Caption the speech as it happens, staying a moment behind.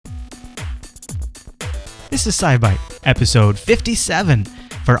This is SciByte, episode 57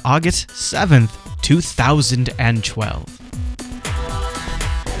 for August 7th, 2012.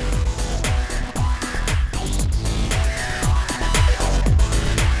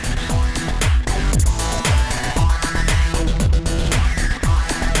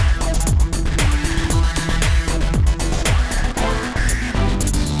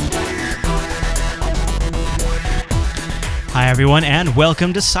 Hi, everyone, and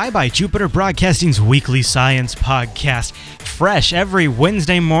welcome to SciByte, Jupiter Broadcasting's weekly science podcast. Fresh every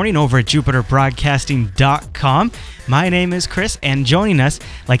Wednesday morning over at jupiterbroadcasting.com. My name is Chris, and joining us,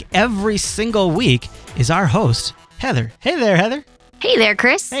 like every single week, is our host, Heather. Hey there, Heather. Hey there,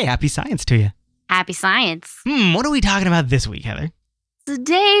 Chris. Hey, happy science to you. Happy science. What are we talking about this week, Heather?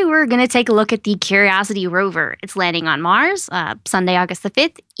 Today, we're going to take a look at the Curiosity Rover. It's landing on Mars, Sunday, August the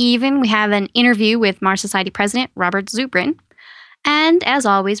 5th. We have an interview with Mars Society President Robert Zubrin. And as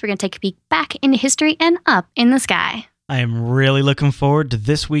always, we're going to take a peek back into history and up in the sky. I am really looking forward to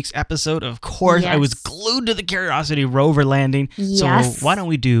this week's episode. Of course, Yes. I was glued to the Curiosity Rover landing. Yes. So why don't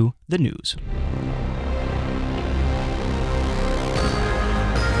we do the news?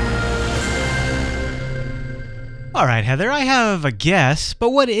 All right, Heather, I have a guess, but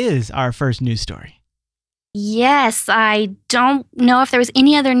what is our first news story? Yes, I don't know if there was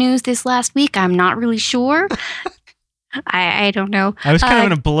any other news this last week. I'm not really sure. I don't know. I was kind of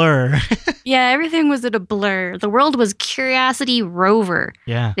in a blur. Yeah, everything was in a blur. The world was Curiosity Rover.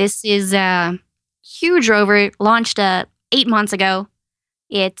 Yeah. This is a huge rover launched 8 months ago.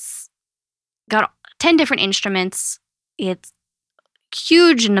 It's got 10 different instruments. It's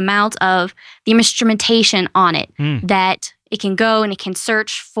huge in amount of the instrumentation on it that it can go and it can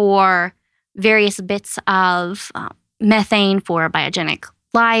search for various bits of methane for biogenic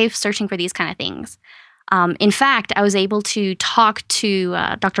life, searching for these kind of things. In fact, I was able to talk to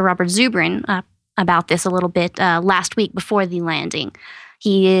Dr. Robert Zubrin about this a little bit last week before the landing.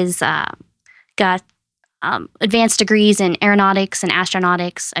 He is got advanced degrees in aeronautics and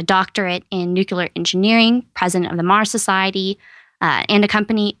astronautics, a doctorate in nuclear engineering, president of the Mars Society, and a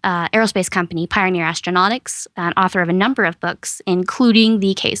company, aerospace company, Pioneer Astronautics, and author of a number of books, including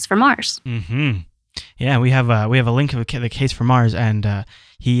The Case for Mars. Mm-hmm. Yeah, we have a link of The Case for Mars, and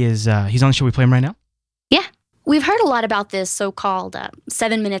he's on the show. We play him right now. Yeah. We've heard a lot about this so-called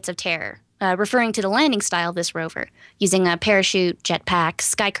 7 minutes of terror, referring to the landing style of this rover, using a parachute, jetpack,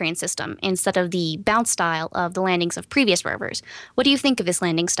 sky crane system instead of the bounce style of the landings of previous rovers. What do you think of this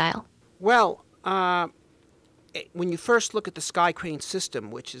landing style? Well, when you first look at the sky crane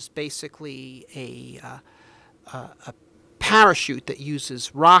system, which is basically a parachute that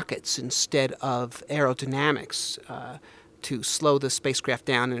uses rockets instead of aerodynamics to slow the spacecraft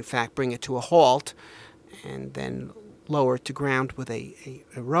down and, in fact, bring it to a halt, and then lower it to ground with a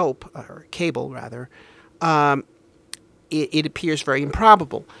rope, or a cable, rather, it appears very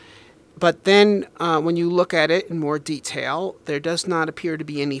improbable. But then when you look at it in more detail, there does not appear to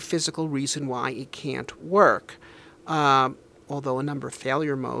be any physical reason why it can't work, although a number of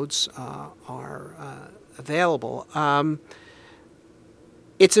failure modes are available. I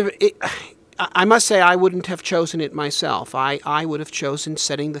must say I wouldn't have chosen it myself. I would have chosen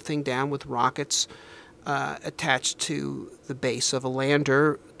setting the thing down with rockets attached to the base of a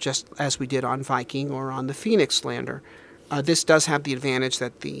lander, just as we did on Viking or on the Phoenix lander. This does have the advantage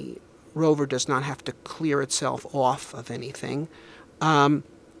that the rover does not have to clear itself off of anything. But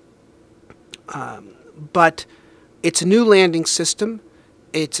it's a new landing system.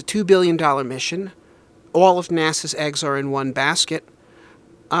 It's a $2 billion mission. All of NASA's eggs are in one basket.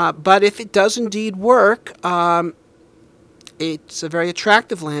 But if it does indeed work, it's a very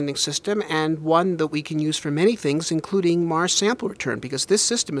attractive landing system, and one that we can use for many things, including Mars sample return, because this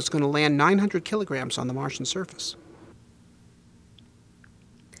system is going to land 900 kilograms on the Martian surface.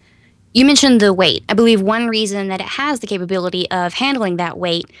 You mentioned the weight. I believe one reason that it has the capability of handling that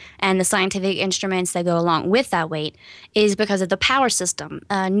weight and the scientific instruments that go along with that weight is because of the power system,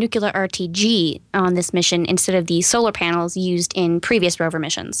 nuclear RTG on this mission instead of the solar panels used in previous rover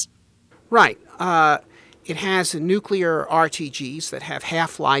missions. Right. It has nuclear RTGs that have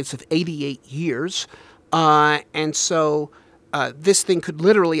half-lives of 88 years, and so this thing could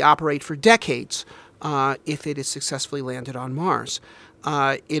literally operate for decades if it is successfully landed on Mars.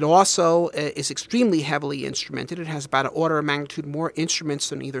 It also is extremely heavily instrumented. It has about an order of magnitude more instruments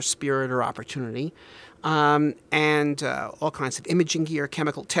than either Spirit or Opportunity, and all kinds of imaging gear,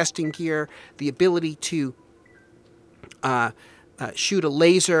 chemical testing gear, the ability to shoot a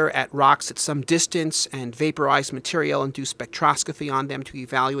laser at rocks at some distance and vaporize material and do spectroscopy on them to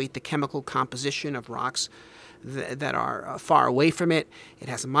evaluate the chemical composition of rocks that are far away from it. It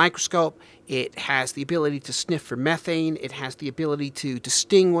has a microscope. It has the ability to sniff for methane. It has the ability to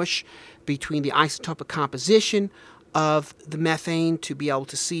distinguish between the isotopic composition of the methane to be able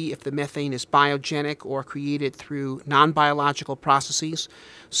to see if the methane is biogenic or created through non-biological processes.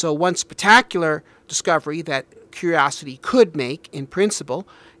 So one spectacular discovery that Curiosity could make, in principle,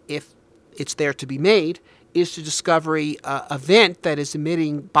 if it's there to be made, is to discover a vent that is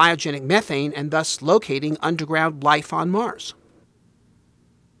emitting biogenic methane and thus locating underground life on Mars.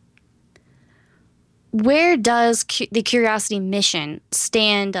 Where does the Curiosity mission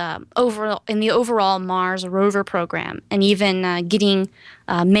stand overall in the overall Mars rover program, and even getting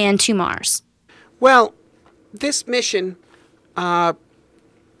man to Mars? Well, this mission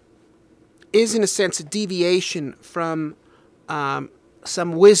is, in a sense, a deviation from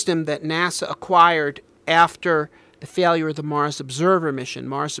some wisdom that NASA acquired after the failure of the Mars Observer mission.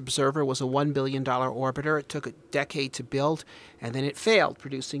 Mars Observer was a $1 billion orbiter. It took a decade to build, and then it failed,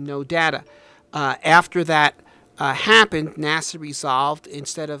 producing no data. After that happened, NASA resolved,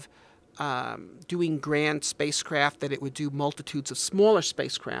 instead of doing grand spacecraft, that it would do multitudes of smaller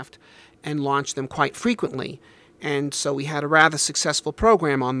spacecraft and launch them quite frequently. And so we had a rather successful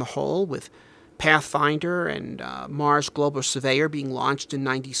program on the whole, with Pathfinder and Mars Global Surveyor being launched in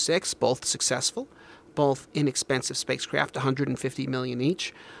 '96, both successful, both inexpensive spacecraft, $150 million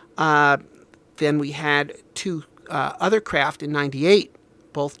each. Then we had two other craft in '98,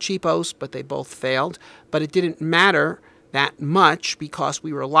 both cheapos, but they both failed. But it didn't matter that much because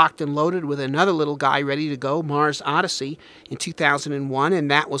we were locked and loaded with another little guy ready to go, Mars Odyssey, in 2001,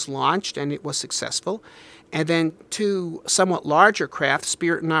 and that was launched, and it was successful. And then two somewhat larger craft,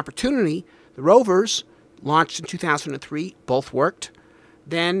 Spirit and Opportunity, the rovers, launched in 2003, both worked.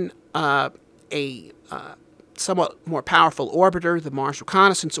 Then a somewhat more powerful orbiter, the Mars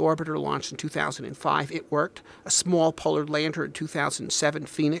Reconnaissance Orbiter, launched in 2005. It worked. A small polar lander in 2007,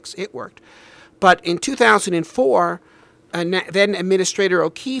 Phoenix. It worked. But in 2004, then Administrator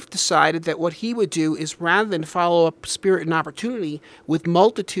O'Keefe decided that what he would do is, rather than follow up Spirit and Opportunity with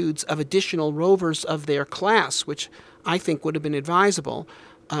multitudes of additional rovers of their class, which I think would have been advisable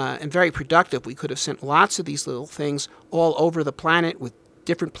and very productive. We could have sent lots of these little things all over the planet with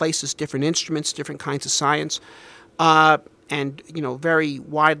different places, different instruments, different kinds of science, and very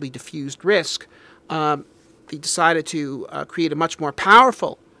widely diffused risk. He decided to create a much more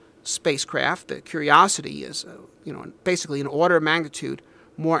powerful spacecraft. The Curiosity is, basically an order of magnitude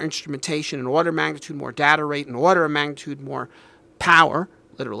more instrumentation, an order of magnitude more data rate, an order of magnitude more power,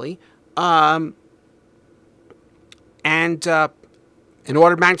 literally, and an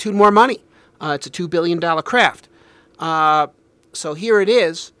order of magnitude more money. It's a $2 billion craft. So here it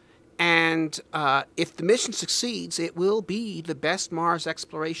is, and if the mission succeeds, it will be the best Mars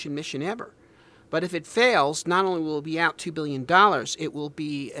exploration mission ever. But if it fails, not only will it be out $2 billion, it will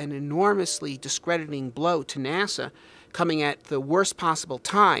be an enormously discrediting blow to NASA, coming at the worst possible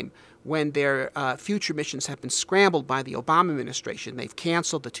time when their future missions have been scrambled by the Obama administration. They've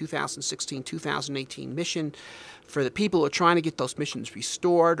canceled the 2016-2018 mission. For the people who are trying to get those missions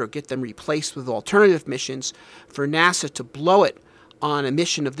restored or get them replaced with alternative missions, for NASA to blow it on a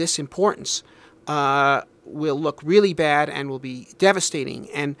mission of this importance will look really bad and will be devastating.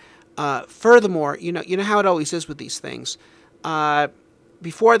 And furthermore, you know how it always is with these things.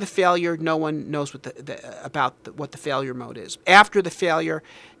 Before the failure, no one knows what the failure mode is. After the failure,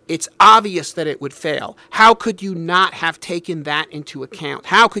 it's obvious that it would fail. How could you not have taken that into account?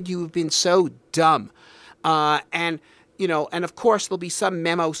 How could you have been so dumb? And of course, there'll be some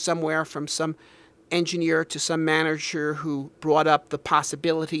memo somewhere from some engineer to some manager who brought up the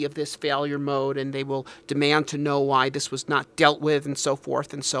possibility of this failure mode, and they will demand to know why this was not dealt with, and so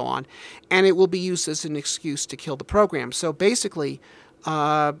forth and so on. And it will be used as an excuse to kill the program. So basically,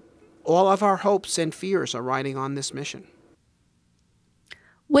 all of our hopes and fears are riding on this mission.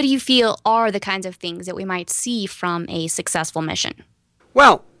 What do you feel are the kinds of things that we might see from a successful mission?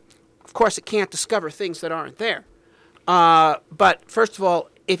 Well, of course, it can't discover things that aren't there. But first of all,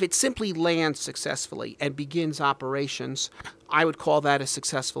 if it simply lands successfully and begins operations, I would call that a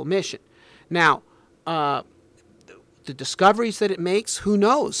successful mission. Now, the discoveries that it makes, who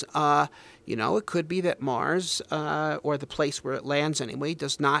knows? It could be that Mars, or the place where it lands anyway,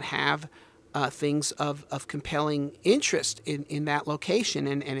 does not have things of compelling interest in that location,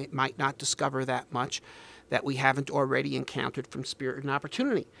 and it might not discover that much that we haven't already encountered from Spirit and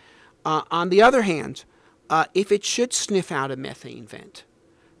Opportunity. On the other hand, if it should sniff out a methane vent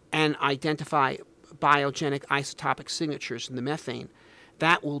and identify biogenic isotopic signatures in the methane,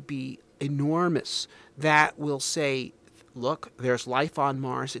 that will be enormous. That will say look, there's life on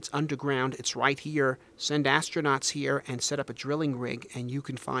Mars. It's underground. It's right here. Send astronauts here and set up a drilling rig, and you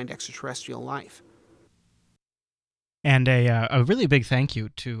can find extraterrestrial life. And a really big thank you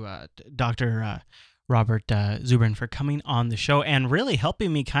to Dr. Robert Zubrin for coming on the show and really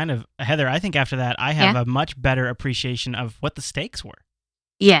helping me Heather, I think after that, I have a much better appreciation of what the stakes were.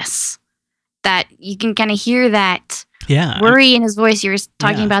 Yes. That you can kind of hear that Yeah, worry in his voice. You were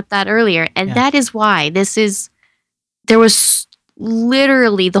talking about that earlier. And that is why there was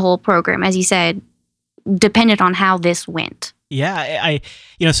literally the whole program, as you said, dependent on how this went. Yeah,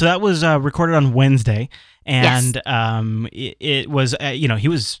 so that was recorded on Wednesday, and it was,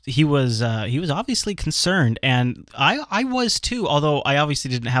 he was obviously concerned, and I was too. Although I obviously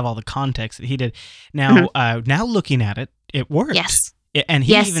didn't have all the context that he did. Now, now looking at it, it worked. Yes. And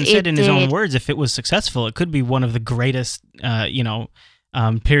he even said in his own words, if it was successful, it could be one of the greatest,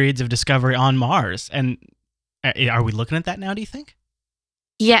 periods of discovery on Mars. And are we looking at that now, do you think?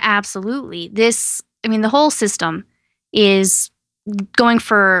 Yeah, absolutely. The whole system is going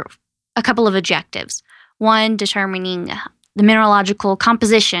for a couple of objectives. One, determining the mineralogical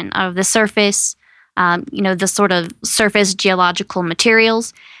composition of the surface, the sort of surface geological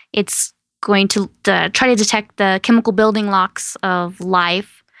materials. It's going to try to detect the chemical building blocks of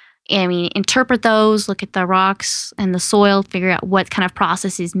life. Interpret those, look at the rocks and the soil, figure out what kind of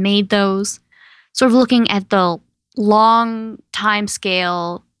processes made those. Sort of looking at the long time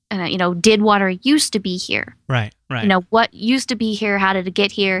scale, did water used to be here? Right. What used to be here? How did it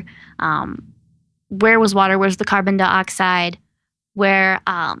get here? Where was water? Where's the carbon dioxide? Where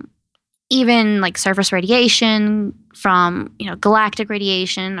even like surface radiation from, galactic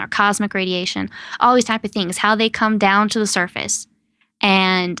radiation or cosmic radiation, all these type of things, how they come down to the surface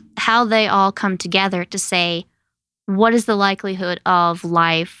and how they all come together to say, what is the likelihood of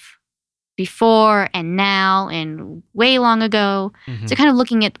life before and now and way long ago? Mm-hmm. So kind of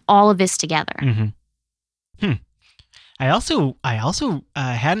looking at all of this together. Mm-hmm. I also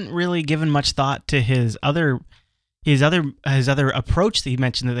hadn't really given much thought to his other approach that he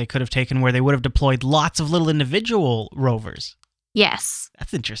mentioned that they could have taken, where they would have deployed lots of little individual rovers. Yes.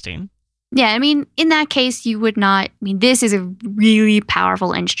 That's interesting. Yeah, in that case, you would not. This is a really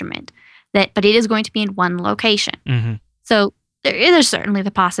powerful instrument, but it is going to be in one location. Mm-hmm. So there is certainly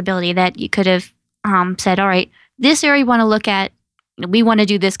the possibility that you could have said, all right, this area we want to look at, we want to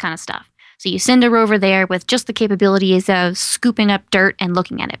do this kind of stuff. So you send a rover there with just the capabilities of scooping up dirt and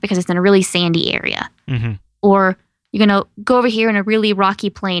looking at it because it's in a really sandy area. Mm-hmm. Or you're going to go over here in a really rocky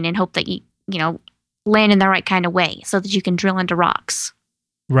plain and hope that you land in the right kind of way so that you can drill into rocks.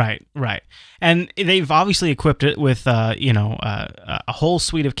 Right. And they've obviously equipped it with, a whole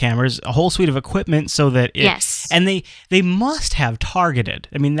suite of cameras, a whole suite of equipment so that it... Yes. And they must have targeted.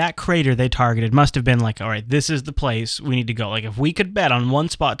 That crater they targeted must have been like, all right, this is the place we need to go. Like, if we could bet on one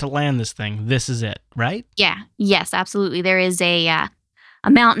spot to land this thing, this is it, right? Yeah. Yes, absolutely. There is a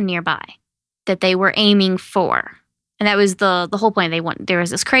mountain nearby that they were aiming for. And that was the whole point. There was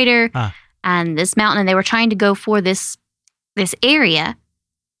this crater and this mountain, and they were trying to go for this area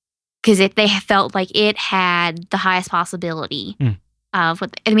because they felt like it had the highest possibility of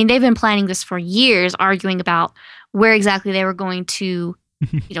what. They've been planning this for years, arguing about where exactly they were going to,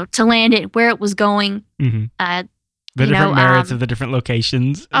 to land it, where it was going. Mm-hmm. The different merits of the different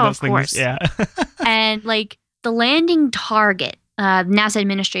locations. Oh, of course. Yeah. And the landing target, NASA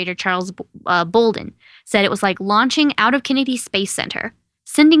Administrator Charles Bolden said it was like launching out of Kennedy Space Center,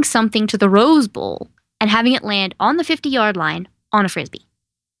 sending something to the Rose Bowl, and having it land on the 50-yard line on a Frisbee.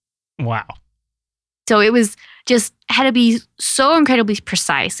 Wow. So it was had to be so incredibly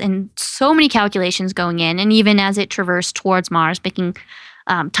precise and so many calculations going in. And even as it traversed towards Mars, making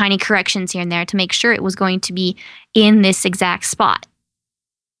tiny corrections here and there to make sure it was going to be in this exact spot.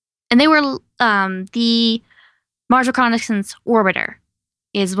 And they were the Mars Reconnaissance Orbiter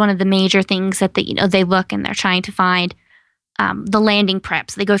is one of the major things that they look and they're trying to find the landing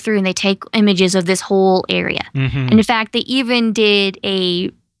preps. They go through and they take images of this whole area. Mm-hmm. And in fact, they even did a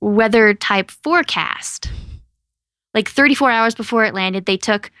weather type forecast. Like 34 hours before it landed, they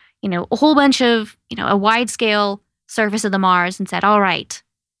took, a whole bunch of, a wide scale surface of the Mars and said, all right,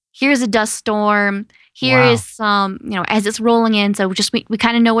 here's a dust storm. Here is some, as it's rolling in. So we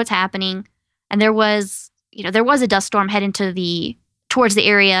kind of know what's happening. And there was a dust storm heading towards the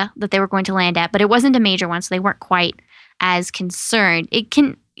area that they were going to land at, but it wasn't a major one. So they weren't quite as concerned.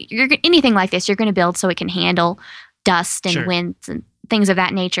 Anything like this, you're going to build so it can handle dust and winds and things of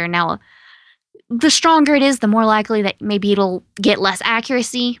that nature. Now, the stronger it is, the more likely that maybe it'll get less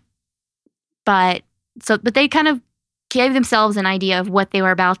accuracy. But they kind of gave themselves an idea of what they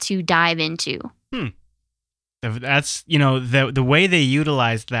were about to dive into. That's, the way they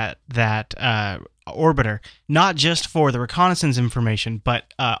utilized that orbiter, not just for the reconnaissance information,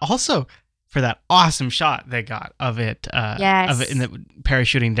 but also for that awesome shot they got of it in the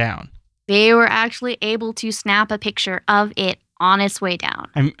parachuting down. They were actually able to snap a picture of it on its way down.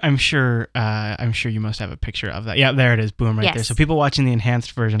 I'm sure you must have a picture of that. Yeah, there it is. Boom, right there. So people watching the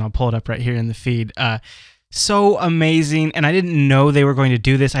enhanced version, I'll pull it up right here in the feed. So amazing, and I didn't know they were going to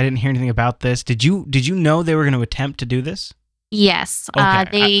do this. I didn't hear anything about this. Did you know they were going to attempt to do this? Yes.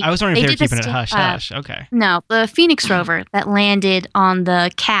 Okay. I was wondering if they were keeping it hush-hush. Okay. No, the Phoenix rover that landed on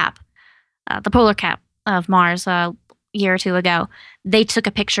the cap, the polar cap of Mars a year or two ago, they took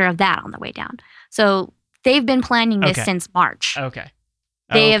a picture of that on the way down. So they've been planning this since March. Okay.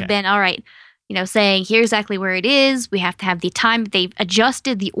 They have been, all right, saying, here's exactly where it is. We have to have the time. They've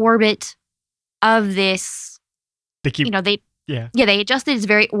adjusted the orbit of this. They keep, they adjusted its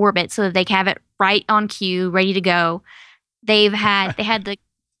very orbit so that they can have it right on cue, ready to go. They had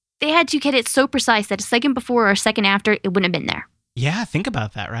to get it so precise that a second before or a second after, it wouldn't have been there. Yeah, think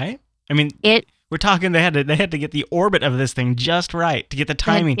about that, right? I mean, we're talking they had to get the orbit of this thing just right to get the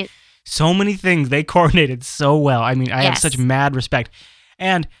timing. So many things they coordinated so well. I mean, I have such mad respect.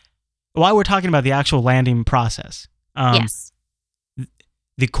 And while we're talking about the actual landing process,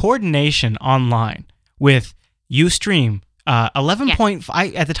 the coordination online with Ustream,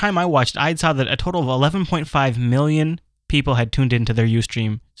 11.5 at the time I watched, I saw that a total of 11.5 million people had tuned into their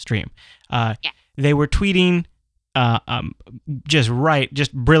Ustream stream. They were tweeting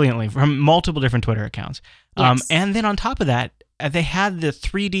just brilliantly from multiple different Twitter accounts. And then on top of that, they had the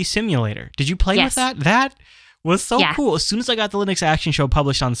 3D simulator. Did you play with that? That was so cool. As soon as I got the Linux Action Show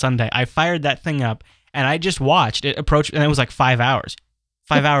published on Sunday, I fired that thing up and I just watched it approach, and it was like 5 hours.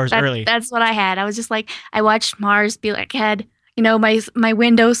 5 hours early. That's what I had. I was just like, I watched Mars be like, had, my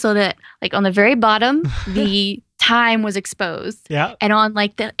window so that like on the very bottom, the time was exposed. Yeah. And on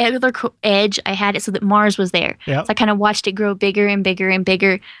like the other edge, I had it so that Mars was there. Yeah. So I kind of watched it grow bigger and bigger and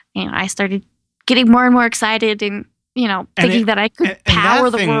bigger. I started getting more and more excited and, thinking that I could power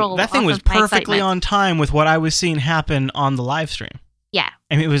the world. That thing was perfectly on time with what I was seeing happen on the live stream. Yeah.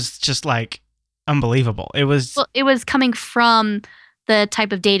 I mean, it was just like unbelievable. It was coming from the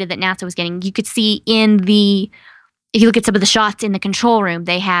type of data that NASA was getting. You could see if you look at some of the shots in the control room,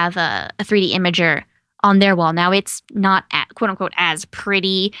 they have a 3D imager on their wall. Now, it's not, quote unquote, as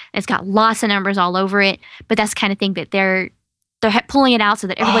pretty. It's got lots of numbers all over it, but that's the kind of thing that they're pulling it out so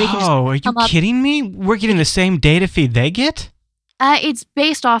that everybody can just are you kidding me? We're getting the same data feed they get? It's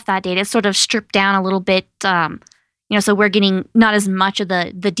based off that data. It's sort of stripped down a little bit, so we're getting not as much of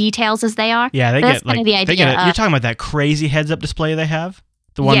the details as they are. Yeah, they get like the idea. You're talking about that crazy heads-up display they have?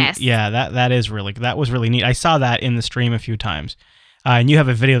 The one, yes. Yeah, that was really neat. I saw that in the stream a few times, and you have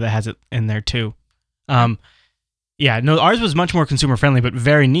a video that has it in there too. Ours was much more consumer friendly, but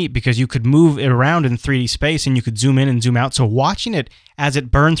very neat because you could move it around in 3D space and you could zoom in and zoom out. So watching it as it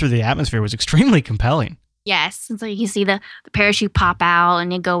burned through the atmosphere was extremely compelling. Yes, and so you can see the parachute pop out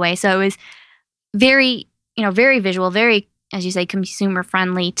and it go away. So it was very, very visual, very, as you say, consumer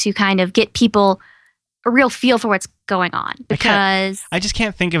friendly to kind of get people a real feel for what's going on. Because I just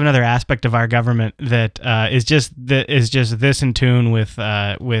can't think of another aspect of our government that is just this in tune with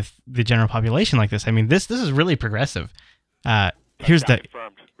the general population like this. I mean, this is really progressive. Here's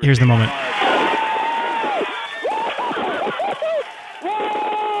the moment.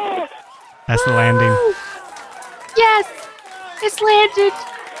 That's the landing. Yes, it's landed.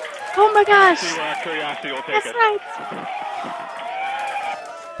 Oh my gosh. Curiosity will take That's it. right.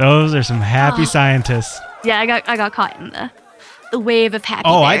 Those are some happy scientists. Yeah, I got caught in the wave of happy.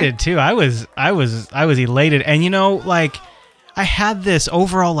 Oh, there. I did too. I was elated, and I had this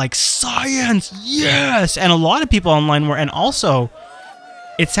overall like science, yes, and a lot of people online were, and also,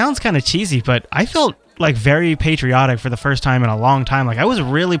 it sounds kind of cheesy, but I felt like very patriotic for the first time in a long time. Like I was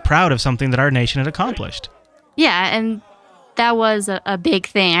really proud of something that our nation had accomplished. Yeah, and that was a big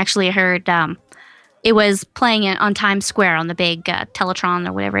thing. Actually, I heard it was playing on Times Square on the big Teletron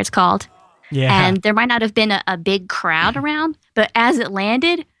or whatever it's called. Yeah. And there might not have been a big crowd around, but as it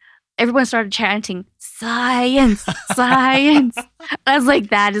landed, everyone started chanting, "Science, science." I was like,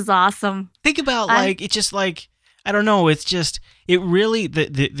 that is awesome. Think about it's just like, I don't know, it's just, it really,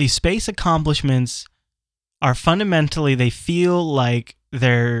 the space accomplishments are fundamentally, they feel like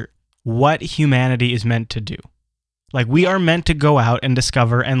they're what humanity is meant to do. Like we are meant to go out and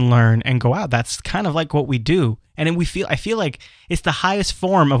discover and learn and go out. That's kind of like what we do. And I feel like it's the highest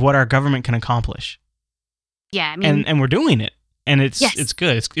form of what our government can accomplish. Yeah, I mean, and we're doing it. And it's yes.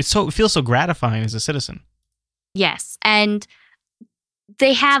 good. It feels so gratifying as a citizen. Yes. And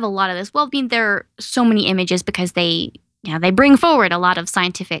they have a lot of this. Well, I mean, there are so many images because they bring forward a lot of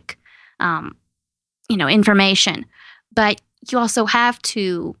scientific, information. But you also have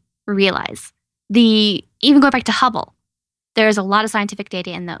to realize even going back to Hubble, there's a lot of scientific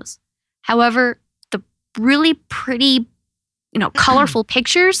data in those. However, the really pretty, colorful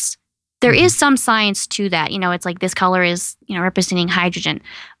pictures, there is some science to that. It's like this color is, representing hydrogen.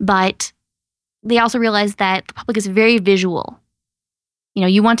 But they also realize that the public is very visual.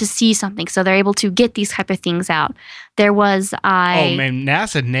 You want to see something, so they're able to get these type of things out. There was Oh man,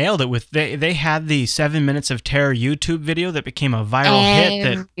 NASA nailed it with they had the 7 Minutes of Terror YouTube video that became a viral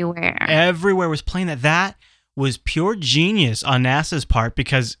hit that everywhere was playing that. That was pure genius on NASA's part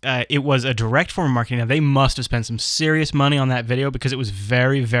because it was a direct form of marketing. Now, they must have spent some serious money on that video because it was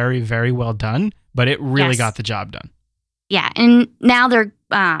very, very, very well done, but it really got the job done. Yeah, and now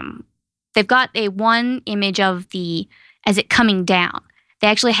they've got a one image of as it coming down. They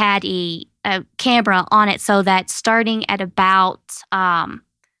actually had a camera on it so that starting at about, have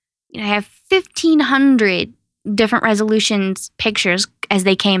 1,500 different resolutions pictures as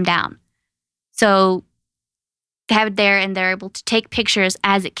they came down. So they have it there, and they're able to take pictures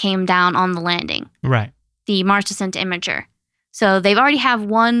as it came down on the landing. Right. The Mars Descent Imager. So they've already have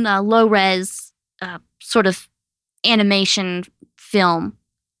one low-res sort of animation film.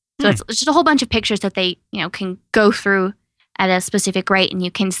 So it's just a whole bunch of pictures that they, can go through at a specific rate, and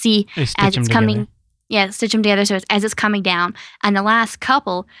you can see as it's coming. Yeah, stitch them together. So as it's coming down, and the last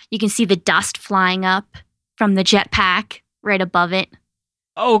couple, you can see the dust flying up from the jetpack right above it.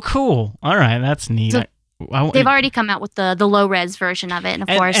 Oh, cool! All right, that's neat. So they've already come out with the low res version of it, and of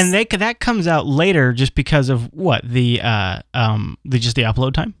course, and that comes out later just because of what the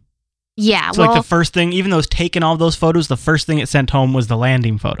upload time. Yeah, so like the first thing, even though it's taken all those photos, the first thing it sent home was the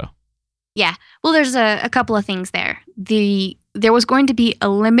landing photo. Yeah. Well, there's a couple of things there. There was going to be a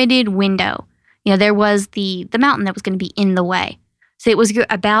limited window. There was the mountain that was going to be in the way. So it was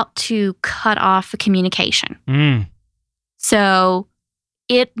about to cut off the communication. So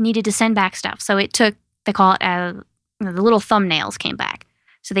it needed to send back stuff. So it took, they call it, the little thumbnails came back.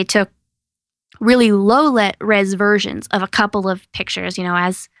 So they took really low-res versions of a couple of pictures,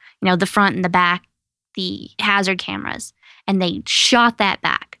 as, the front and the back, the hazard cameras, and they shot that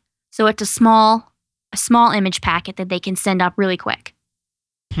back. So it's a small image packet that they can send up really quick.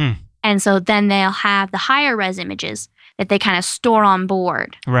 And so then they'll have the higher res images that they kind of store on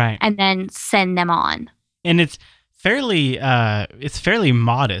board. Right. And then send them on. And it's fairly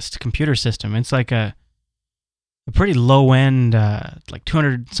modest computer system. It's like a pretty low end, like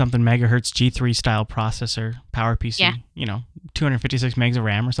 200-something megahertz G3 style processor, PowerPC, 256 megs of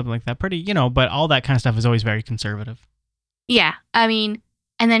RAM or something like that. Pretty, but all that kind of stuff is always very conservative. Yeah. I mean,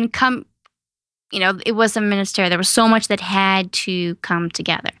 and then it was a minister. There was so much that had to come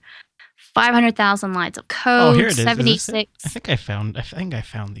together. 500,000 lines of code. Oh, here it is. 76. I think I found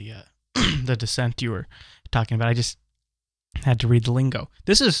the the descent you were talking about. I just had to read the lingo.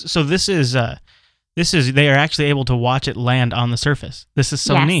 This is they are actually able to watch it land on the surface. This is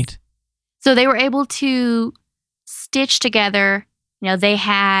so neat. So they were able to stitch together. They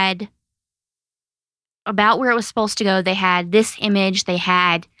had about where it was supposed to go. They had this image. They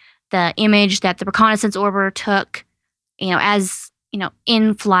had the image that the reconnaissance orbiter took, as,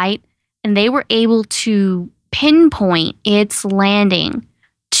 in flight. And they were able to pinpoint its landing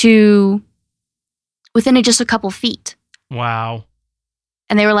to within just a couple feet. Wow.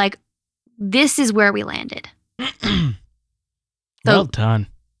 And they were like, this is where we landed. Well done.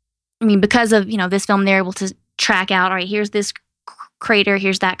 I mean, because of, this film, they're able to track out, all right, here's this crater,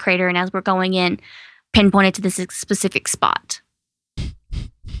 here's that crater. And as we're going in, pinpoint it to this specific spot.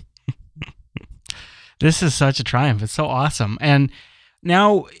 This is such a triumph. It's so awesome. And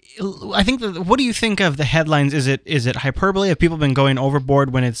now, I think what do you think of the headlines? Is it hyperbole? Have people been going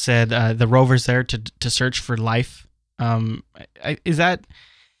overboard when it said the rover's there to search for life? Is that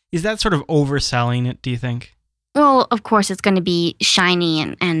sort of overselling it, do you think? Well, of course, it's going to be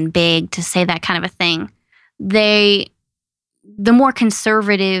shiny and big to say that kind of a thing. The more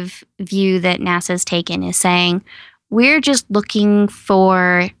conservative view that NASA's taken is saying, we're just looking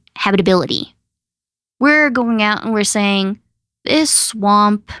for habitability. We're going out and we're saying, this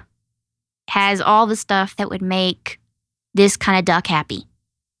swamp has all the stuff that would make this kind of duck happy.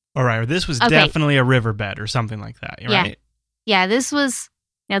 All right, or this was definitely a riverbed or something like that, right? Yeah, this was,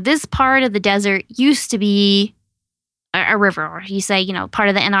 this part of the desert used to be a river, or you say, part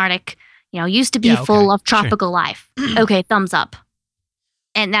of the Antarctic, used to be full of tropical life. Okay, thumbs up.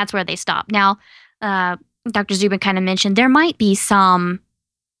 And that's where they stop. Now, Dr. Zubrin kind of mentioned there might be some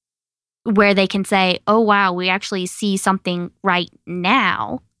where they can say, oh, wow, we actually see something right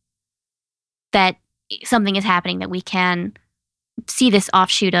now, that something is happening, that we can see this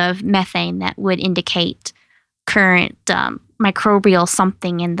offshoot of methane that would indicate current microbial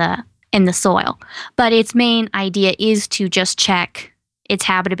something in the soil. But its main idea is to just check its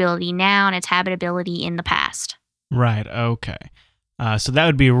habitability now and its habitability in the past. Right, okay. So that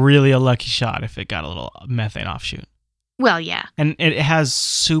would be really a lucky shot if it got a little methane offshoot. Well, yeah. And it has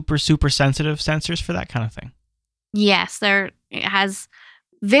super, super sensitive sensors for that kind of thing. Yes, it has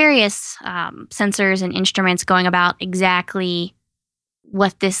various sensors and instruments going about exactly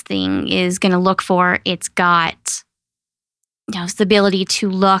what this thing is going to look for. It's got the ability to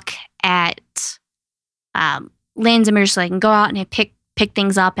look at lens emitters, so they can go out and pick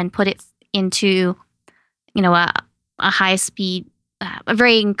things up and put it into a high speed, a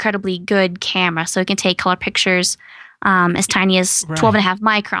very incredibly good camera, so it can take color pictures as tiny as 12.5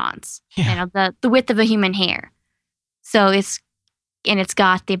 microns. Yeah. The width of a human hair. So it's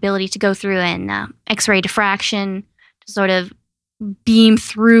got the ability to go through and X-ray diffraction to sort of beam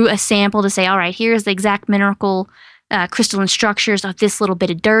through a sample to say, all right, here's the exact mineral crystalline structures of this little bit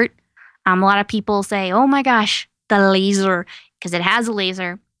of dirt. A lot of people say, oh my gosh, the laser, because it has a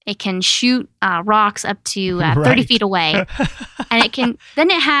laser. It can shoot rocks up to 30 feet away, and it can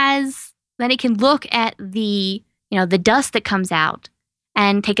look at the the dust that comes out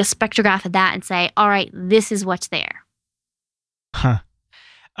and take a spectrograph of that and say, all right, this is what's there. Huh.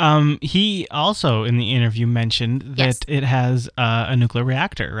 He also in the interview mentioned that it has a nuclear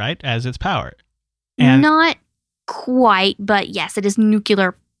reactor, right, as its power. And not quite, but yes, it is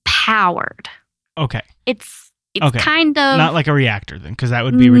nuclear powered. Okay. It's kind of not like a reactor then, because that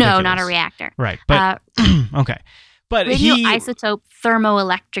would be ridiculous. No, not a reactor. Right, but okay. But radioisotope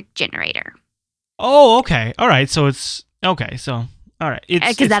thermoelectric generator. Oh, okay. All right. So it's okay. So all right.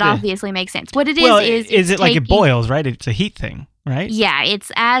 Because that obviously makes sense. What it is well, is it like it boils, right? It's a heat thing, right? Yeah.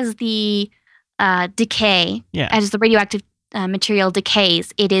 It's as the decay, as the radioactive material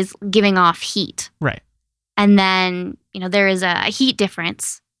decays, it is giving off heat. Right. And then there is a heat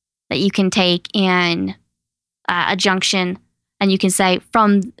difference that you can take in a junction, and you can say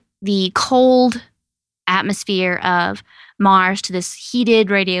from the cold atmosphere of Mars to this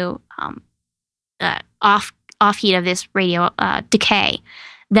heated radio off heat of this radio decay,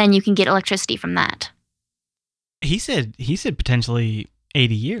 then you can get electricity from that. He said potentially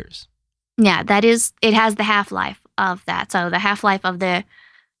 80 years. Yeah, it has the half-life of that. So the half-life of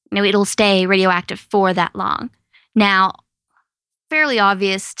it'll stay radioactive for that long. Now, fairly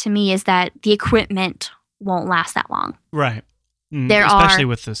obvious to me is that the equipment won't last that long. Right. Especially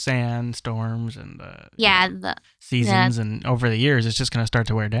with the sand storms and the seasons, and over the years, it's just going to start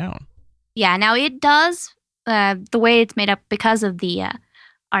to wear down. Yeah, now it does, the way it's made up because of the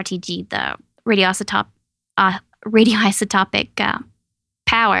RTG, the radioisotopic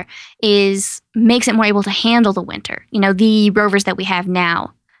power, makes it more able to handle the winter. The rovers that we have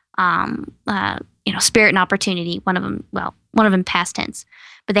now, Spirit and Opportunity, one of them past tense,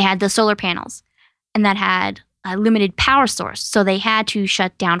 but they had the solar panels, and that had a limited power source, so they had to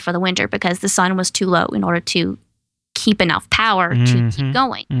shut down for the winter because the sun was too low in order to keep enough power to keep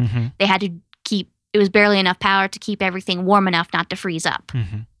going. Mm-hmm. They had to it was barely enough power to keep everything warm enough not to freeze up.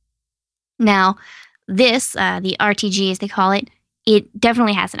 Mm-hmm. Now, this, the RTG as they call it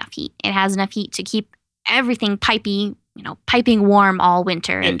definitely has enough heat. It has enough heat to keep everything piping warm all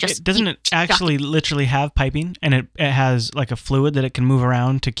winter. And doesn't it actually literally have piping, and it has like a fluid that it can move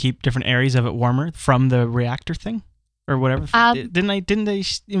around to keep different areas of it warmer from the reactor thing or whatever? Didn't they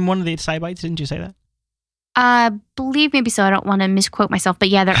in one of the SciBytes, didn't you say that? I believe maybe so. I don't want to misquote myself, but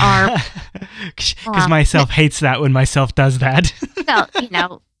yeah, there are. Because myself hates that when myself does that.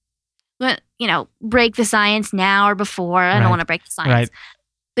 Well, break the science now or before. I don't want to break the science. Right.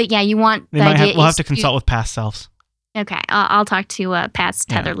 But yeah, you want we'll have to consult with past selves. Okay, I'll talk to Pat's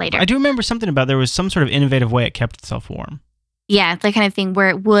tether later. I do remember something about there was some sort of innovative way it kept itself warm. Yeah, the kind of thing where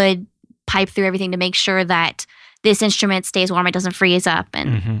it would pipe through everything to make sure that this instrument stays warm, it doesn't freeze up,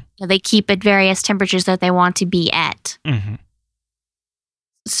 and they keep at various temperatures that they want to be at. Mm-hmm.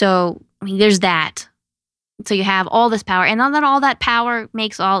 So, there's that. So you have all this power, and then all that power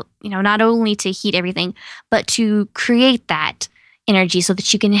makes not only to heat everything, but to create that energy so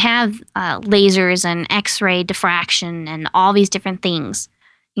that you can have lasers and X-ray diffraction and all these different things.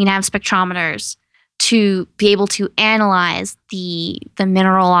 You can have spectrometers to be able to analyze the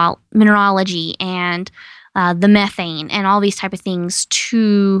mineralogy and the methane and all these type of things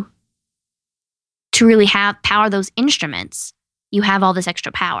to really power those instruments. You have all this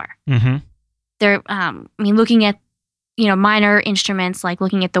extra power. Mm-hmm. Looking at minor instruments like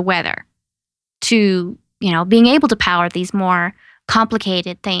looking at the weather. to, being able to power these more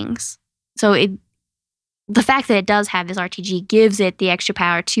complicated things. So the fact that it does have this RTG gives it the extra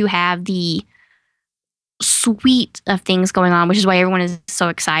power to have the suite of things going on, which is why everyone is so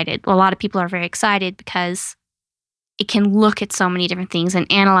excited. A lot of people are very excited because it can look at so many different things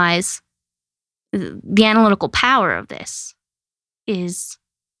and analyze. The analytical power of this is,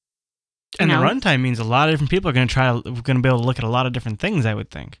 and the runtime means a lot of different people are going to be able to look at a lot of different things, I would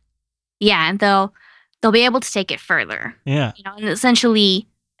think. Yeah, and they'll be able to take it further. Yeah. And essentially,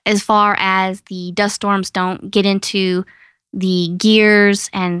 as far as the dust storms don't get into the gears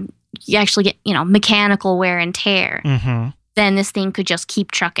and you actually get, mechanical wear and tear, then this thing could just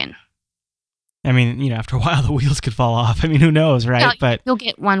keep trucking. I mean, after a while, the wheels could fall off. I mean, who knows, right? Yeah, but you'll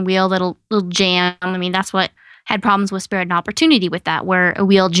get one wheel that'll jam. I mean, that's what had problems with Spirit and Opportunity with that, where a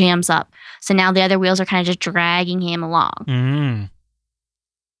wheel jams up. So now the other wheels are kind of just dragging him along.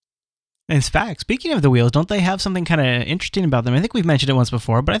 In fact, speaking of the wheels, don't they have something kind of interesting about them? I think we've mentioned it once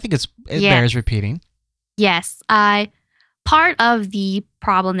before, but I think it bears repeating. Yes. Part of the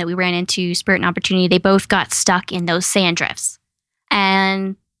problem that we ran into, Spirit and Opportunity, they both got stuck in those sand drifts.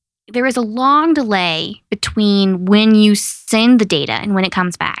 And there is a long delay between when you send the data and when it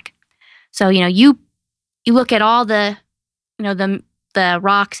comes back. So, you look at all the, the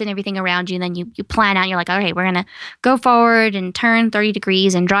rocks and everything around you, and then you plan out, and you're like, okay, we're going to go forward and turn 30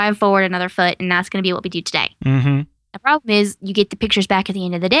 degrees and drive forward another foot, and that's going to be what we do today. The problem is you get the pictures back at the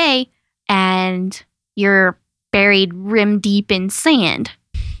end of the day, and you're buried rim deep in sand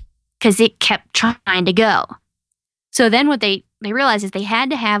because it kept trying to go. So then what they realized is they had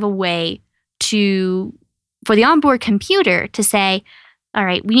to have a way for the onboard computer to say, all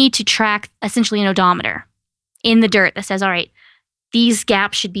right, we need to track essentially an odometer in the dirt that says, all right, these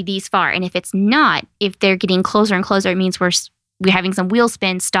gaps should be these far. And if it's not, if they're getting closer and closer, it means we're having some wheel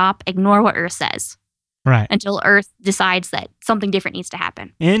spin. Stop, ignore what Earth says. Right. Until Earth decides that something different needs to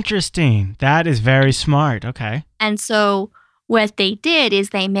happen. Interesting. That is very smart. Okay. And so what they did is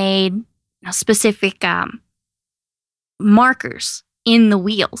they made specific markers in the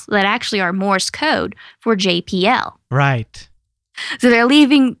wheels that actually are Morse code for JPL. Right. So they're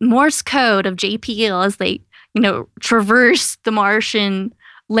leaving Morse code of JPL as they, traverse the Martian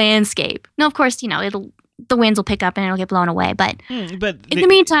landscape. Now, of course, the winds will pick up and it'll get blown away. But in the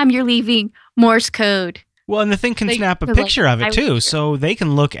meantime, you're leaving Morse code. Well, and the thing can snap a picture of it too, so they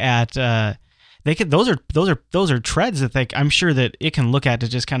can look at. Those are treads that I'm sure that it can look at to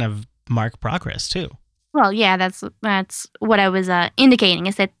just kind of mark progress too. Well, yeah, that's what I was indicating,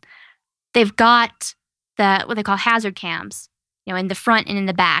 is that they've got what they call hazard cams, in the front and in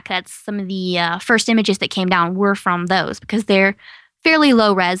the back. That's some of the first images that came down were from those, because they're fairly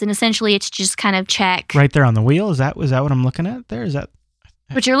low res, and essentially it's just kind of check. Right there on the wheel? Is that what I'm looking at there? Is that?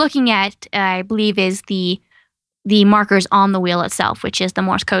 What you're looking at, I believe, is the markers on the wheel itself, which is the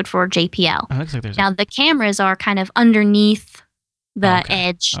Morse code for JPL. Oh, looks like there's the cameras are kind of underneath the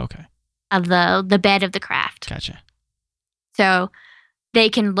edge of the bed of the craft. Gotcha. So they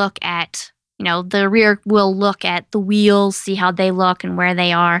can look at, the rear will look at the wheels, see how they look and where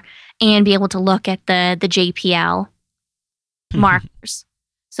they are, and be able to look at the JPL markers.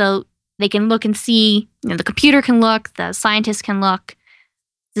 So they can look and see, the computer can look, the scientists can look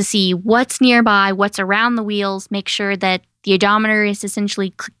to see what's nearby, what's around the wheels, make sure that the odometer is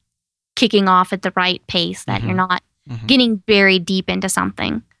essentially kicking off at the right pace, that you're not getting buried deep into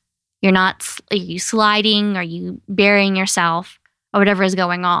something. You're not, are you sliding? Are you burying yourself? Or whatever is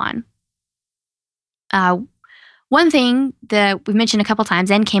going on. One thing that we mentioned a couple times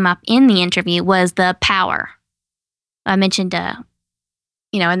and came up in the interview was the power. I mentioned, and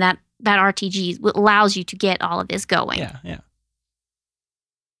that RTG allows you to get all of this going. Yeah.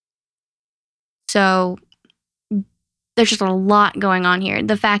 So there's just a lot going on here.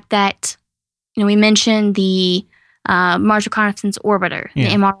 The fact that, we mentioned the Mars Reconnaissance Orbiter, the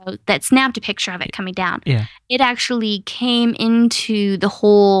MRO, that snapped a picture of it coming down. Yeah. It actually came into the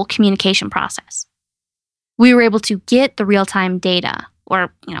whole communication process. We were able to get the real-time data,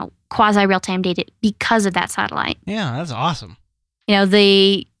 or, quasi-real-time data, because of that satellite. Yeah, that's awesome.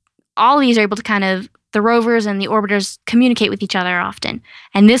 All these are able to kind of, the rovers and the orbiters communicate with each other often.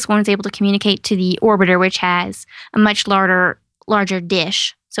 And this one is able to communicate to the orbiter, which has a much larger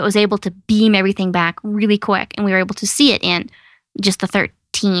dish. So it was able to beam everything back really quick, and we were able to see it in just the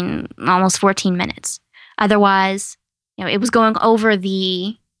 13, almost 14 minutes. Otherwise, it was going over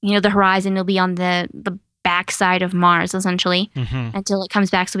the horizon. It'll be on the backside of Mars, essentially, until it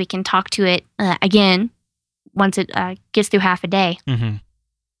comes back so we can talk to it again once it gets through half a day.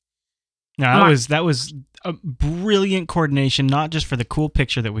 Now, that was a brilliant coordination, not just for the cool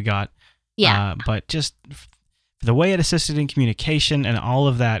picture that we got, Yeah. But just the way it assisted in communication and all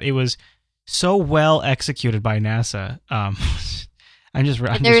of that, it was so well executed by NASA. I'm just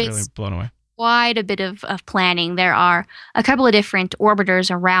really blown away. Quite a bit of planning. There are a couple of different orbiters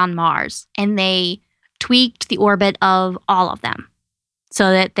around Mars, and they tweaked the orbit of all of them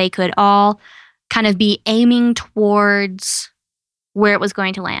so that they could all kind of be aiming towards where it was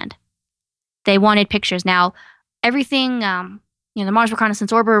going to land. They wanted pictures. Now, everything, the Mars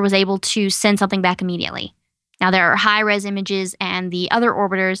Reconnaissance Orbiter was able to send something back immediately. Now, there are high-res images, and the other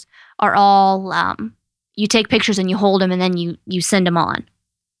orbiters are all, you take pictures and you hold them, and then you send them on.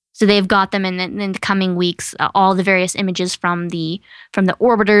 So they've got them in the coming weeks, all the various images from the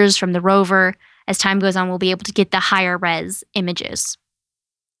orbiters, from the rover. As time goes on, we'll be able to get the higher res images.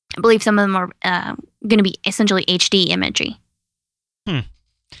 I believe some of them are going to be essentially HD imagery.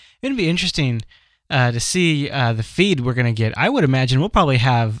 It'd be interesting to see the feed we're going to get. I would imagine we'll probably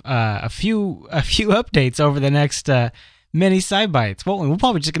have a few updates over the next many SciBytes. We're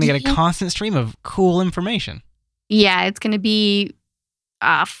probably just going to get a constant stream of cool information. Yeah, it's going to be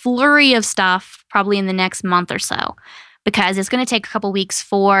a flurry of stuff probably in the next month or so, because it's going to take a couple weeks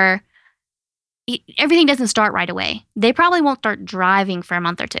for everything doesn't start right away. They probably won't start driving for a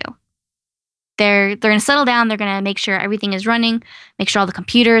month or two. They're going to settle down. They're going to make sure everything is running, make sure all the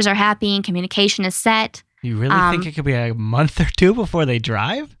computers are happy and communication is set. You really think it could be a month or two before they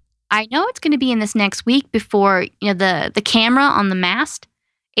drive? I know it's going to be in this next week before the camera on the mast.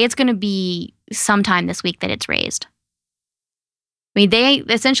 It's going to be sometime this week that it's raised. I mean,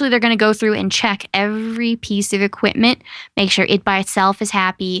 they're going to go through and check every piece of equipment, make sure it by itself is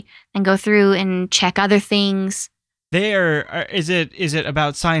happy, and go through and check other things. Is it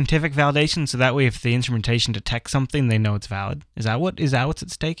about scientific validation? So that way, if the instrumentation detects something, they know it's valid. Is that what's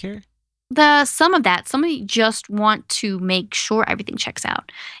at stake here? Some of that. Somebody just want to make sure everything checks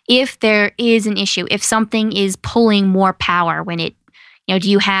out. If there is an issue, if something is pulling more power when it, do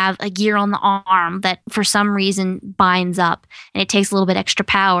you have a gear on the arm that for some reason binds up and it takes a little bit extra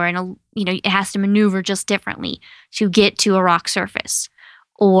power and it has to maneuver just differently to get to a rock surface?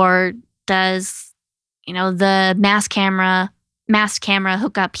 Or does the mast camera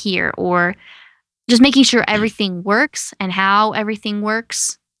hook up here? Or just making sure everything works and how everything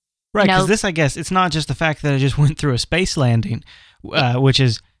works. Right, because this, I guess, it's not just the fact that it just went through a space landing, which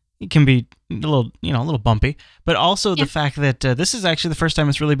can be a little bumpy, but also the fact that this is actually the first time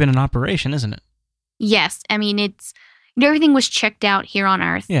it's really been in operation, isn't it? Yes, I mean it's everything was checked out here on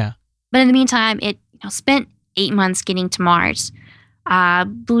Earth. Yeah, but in the meantime, it spent 8 months getting to Mars. I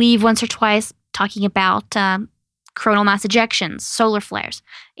believe once or twice talking about coronal mass ejections, solar flares.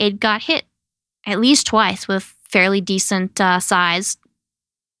 It got hit at least twice with fairly decent sized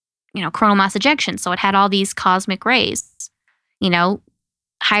coronal mass ejections. So it had all these cosmic rays,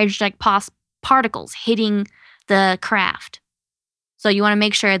 hydrogen particles hitting the craft. So you want to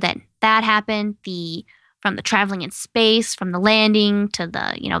make sure that happened. From the traveling in space, from the landing to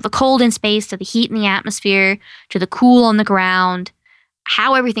the cold in space to the heat in the atmosphere to the cool on the ground,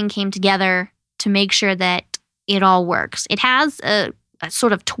 how everything came together to make sure that it all works. It has a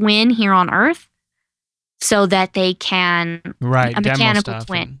sort of twin here on Earth, so that they can a mechanical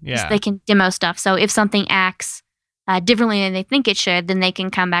twin. So they can demo stuff. So if something acts differently than they think it should, then they can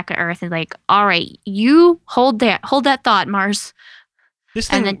come back to Earth and like, all right, you hold that thought, Mars,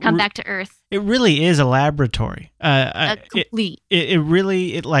 and then come back to Earth. It really is a laboratory. Complete.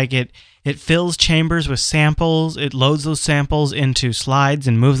 It fills chambers with samples. It loads those samples into slides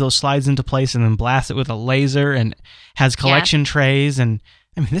and moves those slides into place, and then blasts it with a laser, and has collection trays. And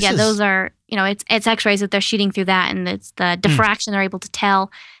I mean, those are it's X-rays that they're shooting through that, and it's the diffraction. They're able to tell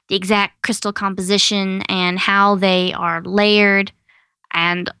the exact crystal composition and how they are layered,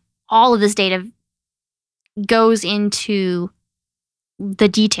 and all of this data goes into the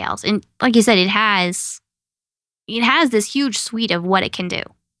details. And like you said, it has this huge suite of what it can do.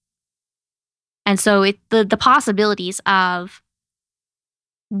 And so the possibilities of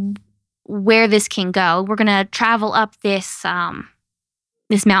where this can go. We're gonna travel up this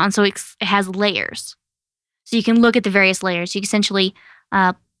mountain, so it has layers. So you can look at the various layers. You can essentially,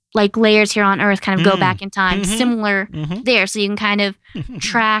 like layers here on Earth, kind of go back in time, similar there. So you can kind of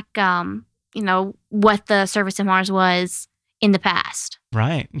track, what the surface of Mars was in the past.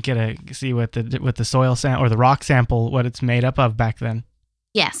 Right. See what the soil sample or the rock sample, what it's made up of back then.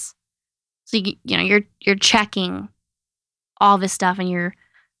 Yes. So you're checking all this stuff, and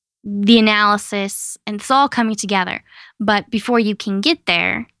the analysis, and it's all coming together. But before you can get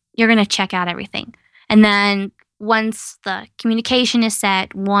there, you're going to check out everything. And then once the communication is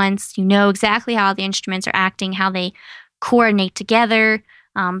set, once you know exactly how the instruments are acting, how they coordinate together,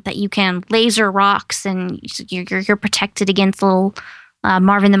 that you can laser rocks and you're protected against little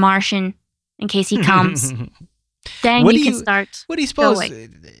Marvin the Martian in case he comes. Then you can start. What do you suppose?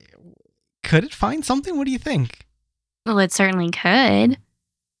 Could it find something? What do you think? Well, it certainly could.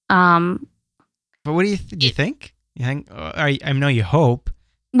 But what do you think? You think? I know you hope.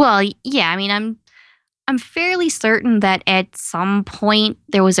 Well, yeah. I mean, I'm fairly certain that at some point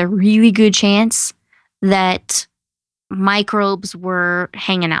there was a really good chance that microbes were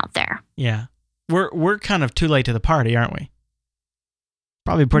hanging out there. Yeah, we're kind of too late to the party, aren't we?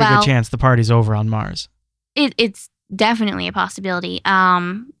 Probably a pretty good chance the party's over on Mars. It's definitely a possibility.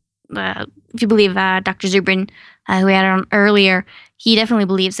 If you believe Dr. Zubrin, who we had on earlier, he definitely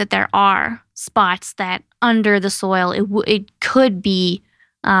believes that there are spots that under the soil it could be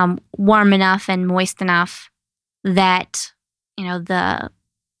warm enough and moist enough that the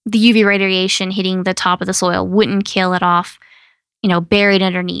UV radiation hitting the top of the soil wouldn't kill it off, buried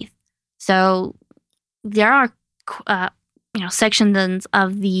underneath. So there are sections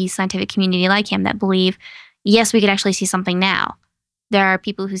of the scientific community like him that believe, yes, we could actually see something now. There are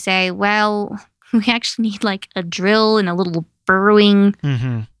people who say, well, we actually need like a drill and a little burrowing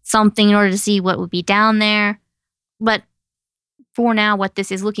something in order to see what would be down there. But for now, what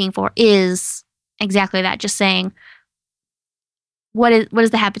this is looking for is exactly that, just saying, what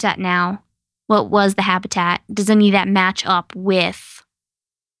is the habitat now? What was the habitat? Does any of that match up with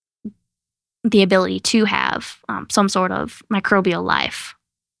the ability to have some sort of microbial life?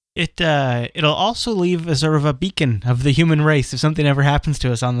 It'll also leave a sort of a beacon of the human race if something ever happens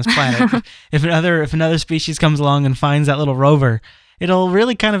to us on this planet. if another species comes along and finds that little rover, it'll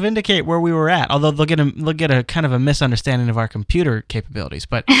really kind of indicate where we were at. Although they'll get a kind of a misunderstanding of our computer capabilities,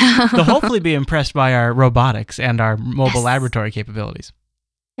 but they'll hopefully be impressed by our robotics and our mobile laboratory capabilities.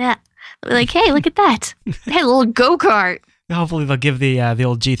 Yeah, they'll be like, hey, look at that! They had a little go-kart. Hopefully they'll give the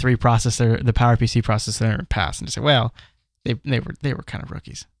old G3 processor, the PowerPC processor, a pass and just say, well, they were kind of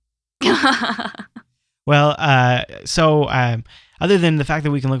rookies. Well, so other than the fact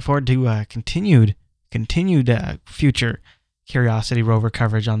that we can look forward to continued future Curiosity rover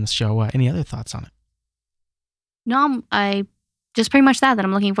coverage on this show, any other thoughts on it? No, I just pretty much that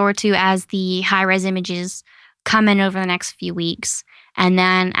I'm looking forward to as the high-res images come in over the next few weeks, and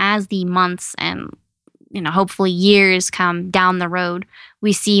then as the months and hopefully years come down the road,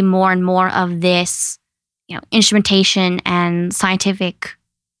 we see more and more of this, instrumentation and scientific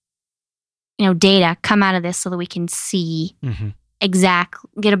data come out of this so that we can see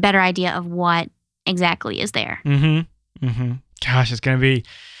get a better idea of what exactly is there. Gosh, it's gonna be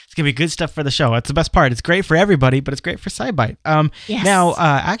good stuff for the show. It's the best part. It's great for everybody, but it's great for SciByte. Yes. Now,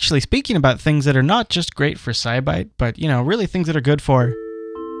 actually, speaking about things that are not just great for SciByte, but really things that are good for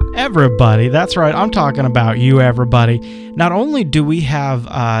everybody. That's right. I'm talking about you, everybody. Not only do we have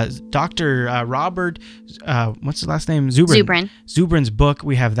Dr. Robert, what's his last name? Zubrin. Zubrin's book.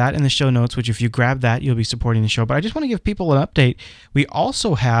 We have that in the show notes, which if you grab that, you'll be supporting the show. But I just want to give people an update. We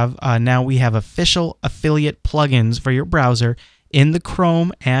also have, now we have official affiliate plugins for your browser in the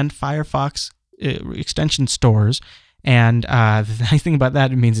Chrome and Firefox extension stores. And the nice thing about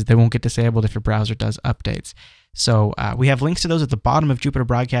that, it means that they won't get disabled if your browser does updates. So we have links to those at the bottom of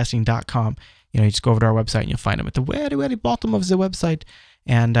JupiterBroadcasting.com. You just go over to our website and you'll find them at the very bottom of the website.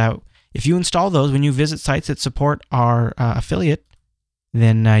 And if you install those when you visit sites that support our affiliate,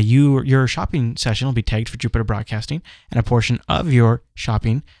 then your shopping session will be tagged for Jupiter Broadcasting, and a portion of your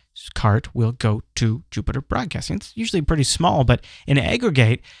shopping cart will go to Jupiter Broadcasting. It's usually pretty small, but in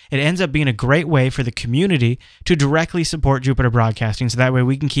aggregate, it ends up being a great way for the community to directly support Jupiter Broadcasting, so that way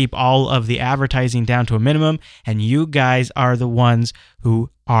we can keep all of the advertising down to a minimum, and you guys are the ones who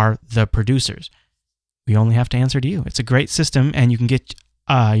are the producers. We only have to answer to you. It's a great system, and you can get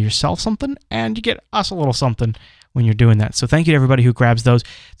yourself something, and you get us a little something when you're doing that. So thank you to everybody who grabs those.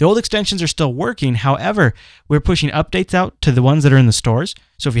 The old extensions are still working. However, we're pushing updates out to the ones that are in the stores.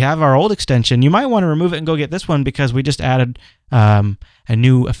 So if you have our old extension, you might want to remove it and go get this one, because we just added a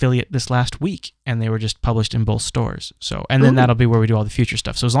new affiliate this last week, and they were just published in both stores. So, and then that'll be where we do all the future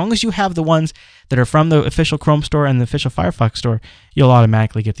stuff. So as long as you have the ones that are from the official Chrome store and the official Firefox store, you'll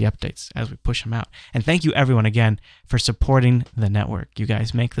automatically get the updates as we push them out. And thank you everyone again for supporting the network. You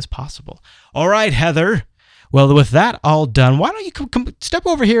guys make this possible. All right, Heather. Well, with that all done, why don't you come step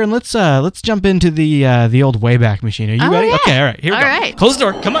over here and let's jump into the old Wayback Machine. Are you ready? Yeah. Okay, all right. Here we go. Right. Close the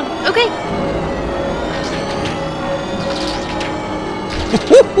door. Come on. Okay.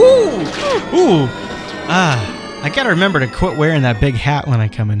 Ooh. I gotta remember to quit wearing that big hat when I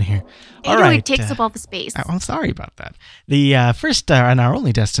come in here. All right. It takes up all the space. I'm sorry about that. The first and our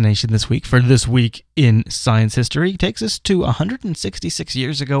only destination this week for this week in science history takes us to 166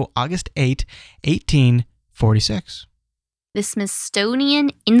 years ago, August 8, 1846. The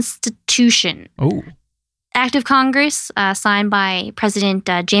Smithsonian Institution. Oh. Act of Congress signed by President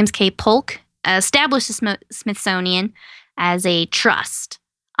James K. Polk established the Smithsonian as a trust.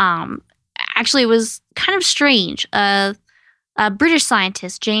 Actually, it was kind of strange. A British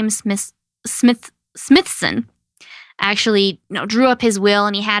scientist, James Smithson, actually drew up his will,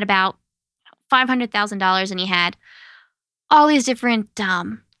 and he had about $500,000, and he had all these different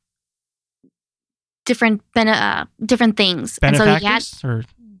things. Benefactors? And so he had, or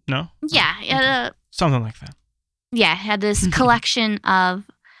no? yeah, Something like that. yeah, had this collection of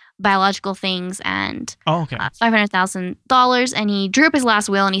biological things and $500,000, and he drew up his last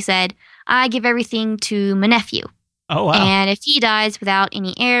will, and he said, I give everything to my nephew. Oh, wow. And if he dies without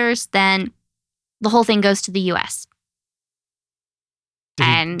any heirs, then the whole thing goes to the U.S.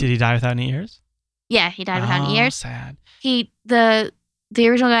 Did he die without any heirs? Yeah, he died without any heirs. Sad. The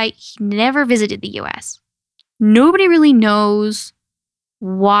original guy, he never visited the U.S. Nobody really knows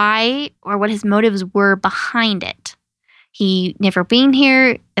why or what his motives were behind it. He never been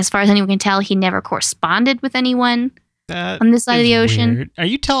here. As far as anyone can tell, he never corresponded with anyone on this side of the ocean. Weird. Are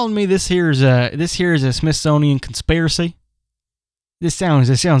you telling me this here is a Smithsonian conspiracy? This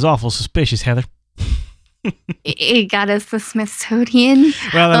sounds awful suspicious, Heather. It got us the Smithsonian.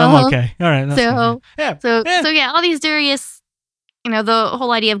 Well, then I'm okay. All right. So all these various, the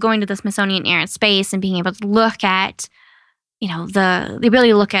whole idea of going to the Smithsonian Air and Space and being able to look at, the ability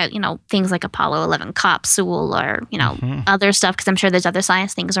to look at, things like Apollo 11 capsule or, other stuff, because I'm sure there's other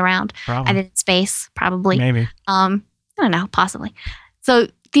science things around. Probably. And in space, probably. Maybe. I don't know, possibly. So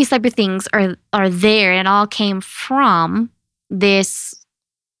these type of things are there, and it all came from this,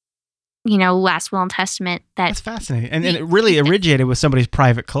 last will and testament. That's fascinating. And it really originated with somebody's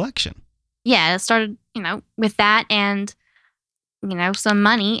private collection. Yeah, it started, with that and, some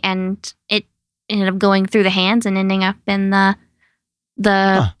money, and it ended up going through the hands and ending up in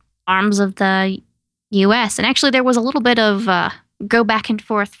the arms of the U.S. And actually, there was a little bit of go back and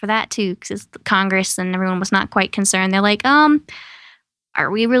forth for that too, because the Congress and everyone was not quite concerned. They're like, are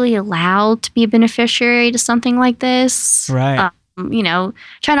we really allowed to be a beneficiary to something like this? Right.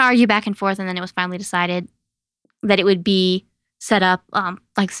 Trying to argue back and forth, and then it was finally decided that it would be set up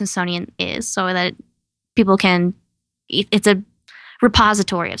like Smithsonian is, so that people can. It's a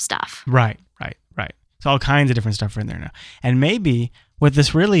repository of stuff. Right. So all kinds of different stuff are in there now, and maybe what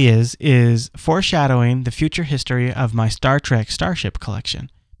this really is foreshadowing the future history of my Star Trek Starship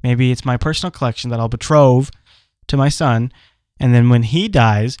collection. Maybe it's my personal collection that I'll betroth to my son, and then when he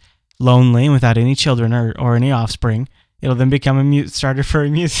dies, lonely and without any children or any offspring, it'll then become started for a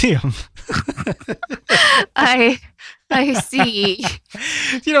museum. I see.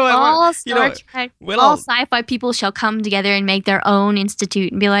 You know what? All Star Trek, all sci-fi people shall come together and make their own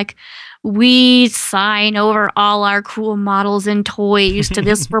institute and be like, we sign over all our cool models and toys to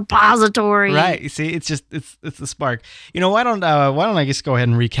this repository. Right. You see, it's the spark. Why don't I just go ahead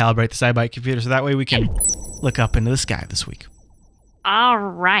and recalibrate the SciByte computer so that way we can look up into the sky this week. All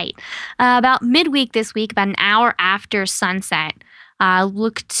right. About midweek this week, about an hour after sunset,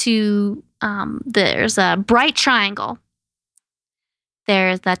 look to, there's a bright triangle.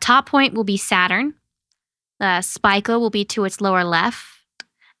 There's the top point will be Saturn. The Spica will be to its lower left.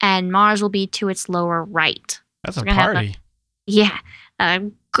 And Mars will be to its lower right. That's a party.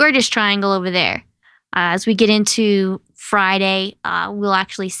 A gorgeous triangle over there. As we get into Friday, we'll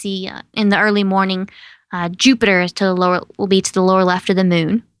actually see in the early morning, Jupiter will be to the lower left of the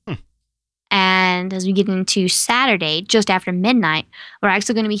moon. And as we get into Saturday, just after midnight, we're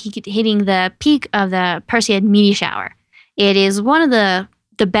actually going to be hitting the peak of the Perseid meteor shower. It is one of the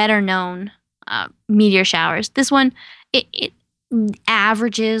better known meteor showers. This one, it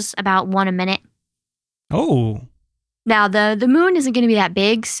averages about one a minute. Oh. Now the moon isn't going to be that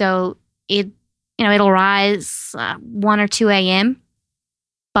big, so it'll rise 1 or 2 a.m.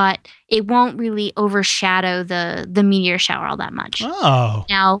 But it won't really overshadow the meteor shower all that much. Oh.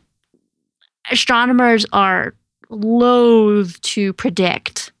 Now, astronomers are loath to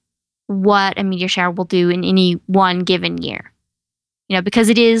predict what a meteor shower will do in any one given year. Because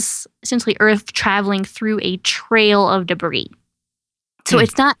it is essentially Earth traveling through a trail of debris. So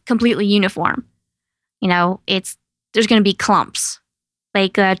it's not completely uniform. There's going to be clumps,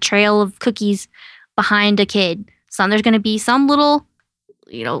 like a trail of cookies behind a kid. There's going to be some little,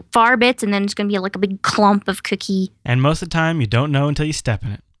 far bits, and then it's going to be like a big clump of cookie. And most of the time, you don't know until you step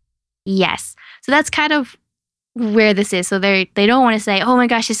in it. Yes. So that's kind of where this is. So they don't want to say, "Oh my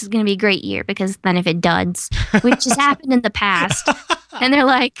gosh, this is going to be a great year," because then if it duds, which has happened in the past, and they're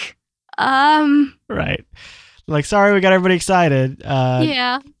like, Right. Like, sorry, we got everybody excited.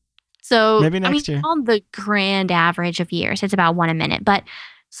 yeah. So maybe next year. On the grand average of years, it's about one a minute. But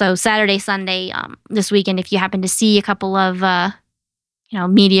so Saturday, Sunday, this weekend, if you happen to see a couple of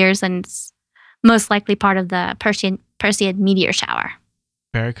meteors, then it's most likely part of the Perseid meteor shower.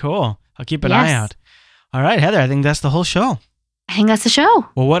 Very cool. I'll keep an eye out. All right, Heather, I think that's the whole show. I think that's the show.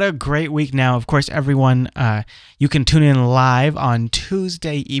 Well, what a great week now. Of course, everyone, you can tune in live on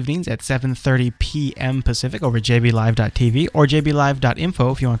Tuesday evenings at 7:30 p.m. Pacific over jblive.tv or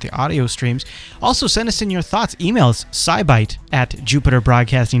jblive.info if you want the audio streams. Also, send us in your thoughts. Email us, SciByte at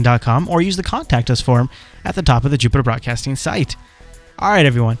jupiterbroadcasting.com, or use the Contact Us form at the top of the Jupiter Broadcasting site. All right,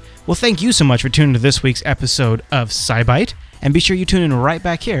 everyone. Well, thank you so much for tuning to this week's episode of SciByte, and be sure you tune in right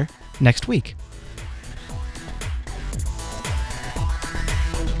back here next week.